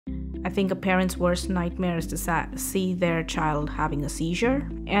think a parent's worst nightmare is to see their child having a seizure,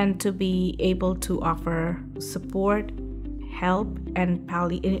 and to be able to offer support, help, and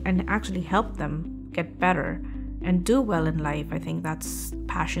actually help them get better and do well in life. I think that's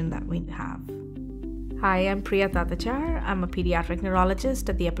passion that we have. Hi, I'm Priyamvada Tatachar. I'm a pediatric neurologist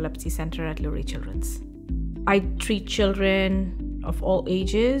at the Epilepsy Center at Lurie Children's. I treat children of all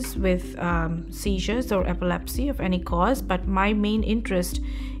ages with seizures or epilepsy of any cause, but my main interest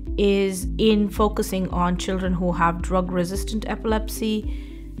is in focusing on children who have drug-resistant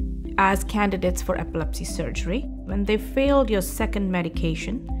epilepsy as candidates for epilepsy surgery. When they've failed your second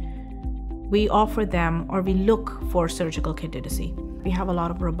medication, we offer them, or we look for, surgical candidacy. We have a lot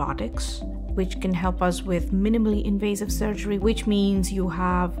of robotics, which can help us with minimally invasive surgery, which means you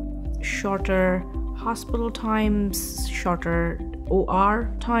have shorter hospital times, shorter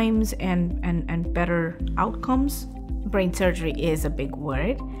OR times, and better outcomes. Brain surgery is a big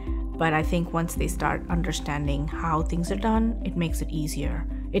word, but I think once they start understanding how things are done, it makes it easier.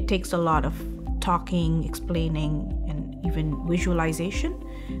 It takes a lot of talking, explaining, and even visualization,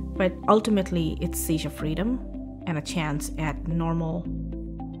 but ultimately it's seizure freedom and a chance at normal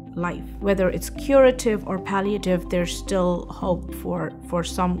life. Whether it's curative or palliative, there's still hope for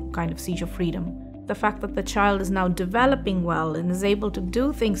some kind of seizure freedom. The fact that the child is now developing well and is able to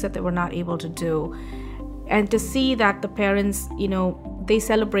do things that they were not able to do, and to see that the parents, they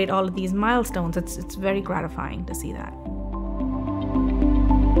celebrate all of these milestones, it's very gratifying to see that.